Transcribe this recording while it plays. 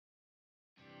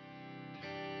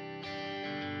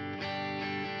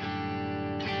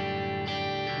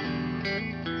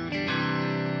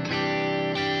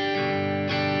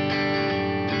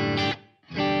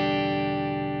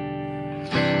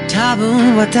多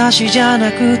分私じゃ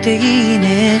なくていい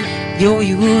ね。余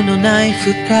裕のない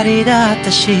二人だった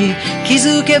し、気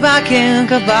づけば喧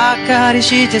嘩ばっかり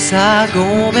してさ、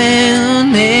ごめ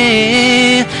ん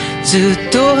ね。ずっ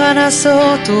と話そ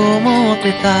うと思っ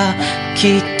てた。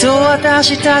きっと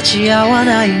私たち合わ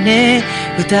ないね。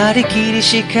二人きり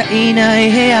しかいな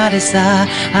い部屋でさ、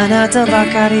あなたば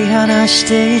かり話し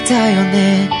ていたよ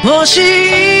ね。もしい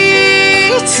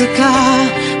つか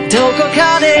どこ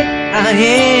かで会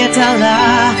えた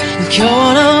ら、今日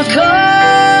のこ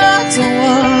とを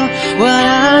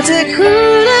笑ってくれ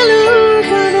るか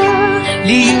な。理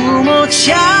由も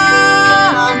ちゃ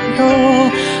んと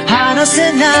話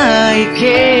せないけ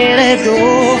れど、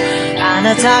あ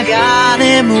なたが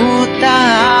眠っ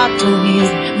た後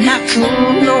に泣く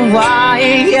のは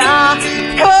嫌。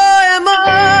声も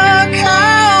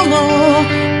顔も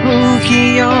不器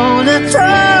用なと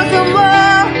こも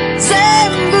全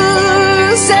部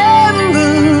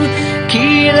嫌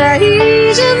い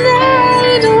じゃない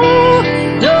の。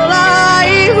ドライ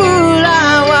フラ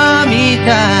ワーみた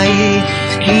い。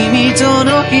君との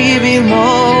日々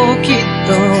もきっ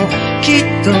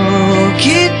と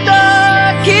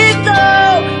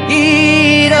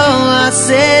色あ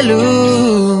せる。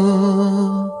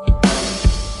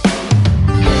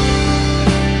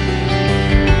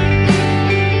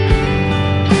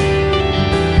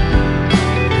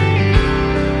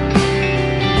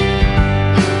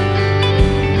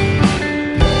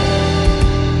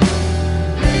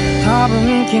多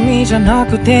分君じゃな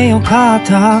くてよかっ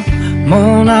た。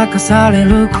もう泣かされ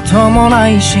ることもな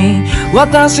いし、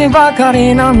私ばか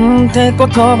りなんて言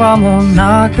葉も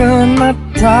なくなっ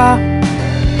た。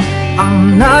あ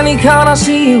んなに悲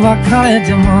しい別れ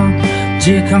でも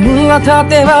時間が経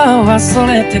てば忘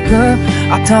れてく。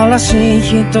新しい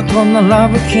人と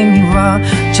並ぶ君は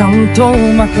ちゃんとう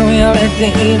まくやれて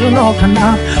いるのか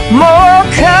な。もう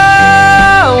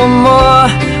顔も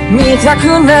見た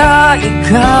くない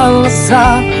から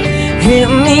さ、変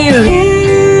に連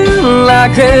絡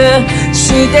し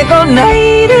てこな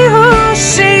いでほ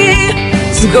しい。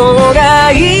都合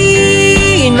が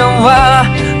いいのは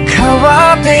変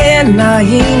わってない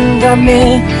んだ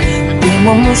ね。で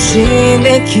も無視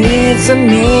できず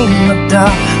にまた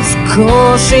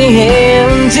少し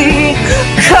返事。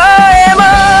声も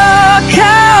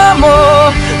顔も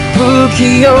不器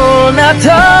用なと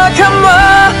こも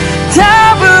多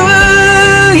分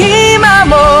今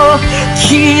も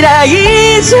嫌い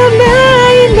じゃな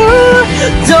いの。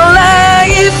ドライ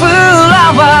フラ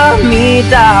ワーみ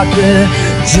たく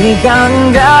時間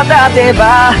が経てば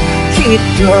きっ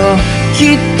と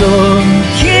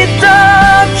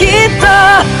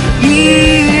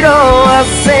色あ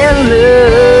せる。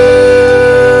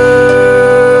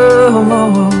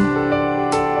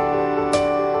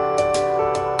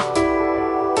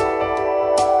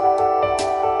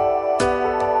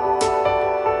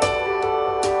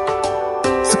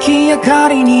月明か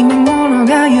りに見物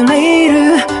が揺れ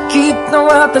る。きっと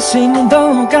私に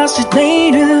どうかして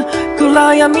いる。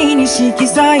暗闇に色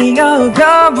彩が浮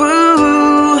かぶ。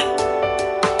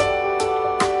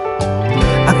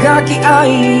赤き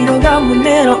藍色が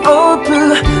胸の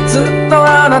奥。ずっと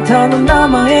あなたの名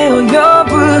前を呼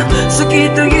ぶ。好き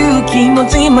という気持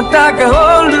ちまた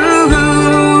香る。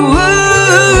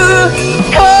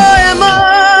声も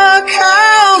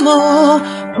顔も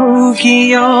不器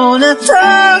用なと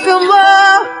こも